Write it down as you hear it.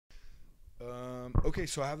Okay,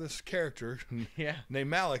 so I have this character Yeah. named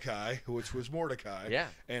Malachi, which was Mordecai. Yeah.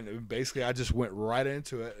 And basically, I just went right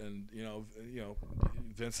into it, and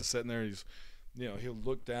Vince is sitting there. He'll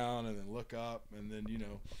look down and then look up, and then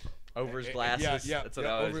Over his glasses. Yeah, That's what I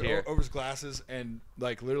always hear. over his glasses, and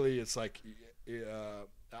like literally, it's like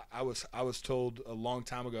I was told a long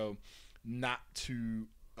time ago not to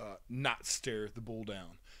not stare the bull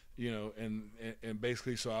down, and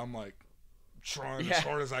basically, so I'm like trying as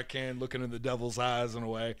hard as I can, looking in the devil's eyes in a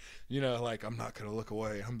way, like I'm not gonna look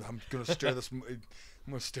away. I'm gonna stare this.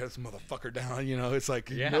 I'm gonna stare this motherfucker down. It's like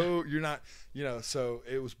no, you're not. So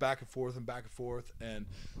it was back and forth and back and forth, and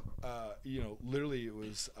literally it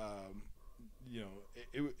was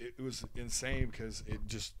it was insane because it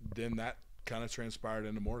just then that kind of transpired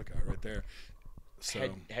into Mordecai right there.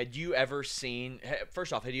 So had you ever seen?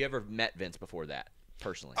 First off, had you ever met Vince before that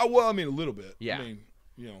personally? Oh well, I mean a little bit. Yeah. I mean,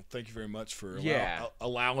 thank you very much for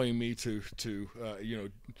allowing me to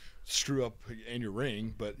screw up in your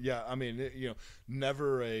ring. But yeah, I mean,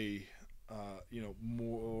 never a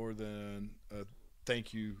more than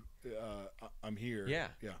thank you. I'm here. Yeah.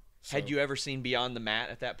 Yeah. So. Had you ever seen Beyond the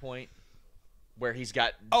Mat at that point, where he's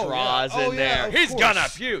got Oh, draws yeah. Oh, in yeah, there? of He's course. gonna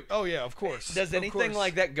puke. Oh yeah, of course. Does anything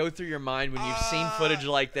like that go through your mind when you've seen footage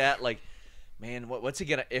like that? Like, man, what's he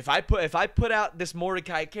gonna? If I put out this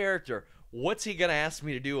Mordecai character, what's he gonna ask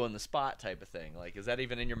me to do on the spot? Type of thing. Like, is that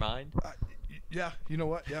even in your mind? Yeah, you know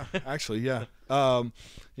what? Yeah, actually, yeah.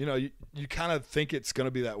 You kind of think it's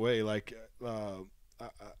gonna be that way. Like,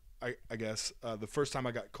 I guess the first time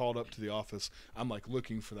I got called up to the office, I'm like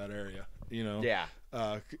looking for that area. Yeah.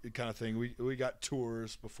 Kind of thing. We got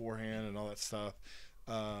tours beforehand and all that stuff.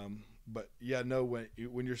 But yeah, no. When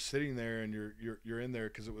you're sitting there and you're in there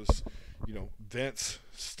because it was, Vince,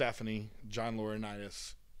 Stephanie, John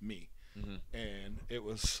Laurinaitis, me. Mm-hmm. And it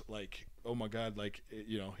was like, oh my God, like,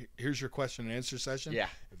 here's your question and answer session. Yeah.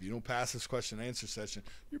 If you don't pass this question and answer session,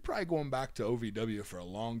 you're probably going back to OVW for a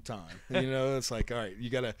long time. It's like, all right, you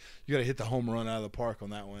gotta hit the home run out of the park on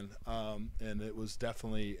that one. And it was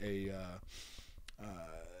definitely a,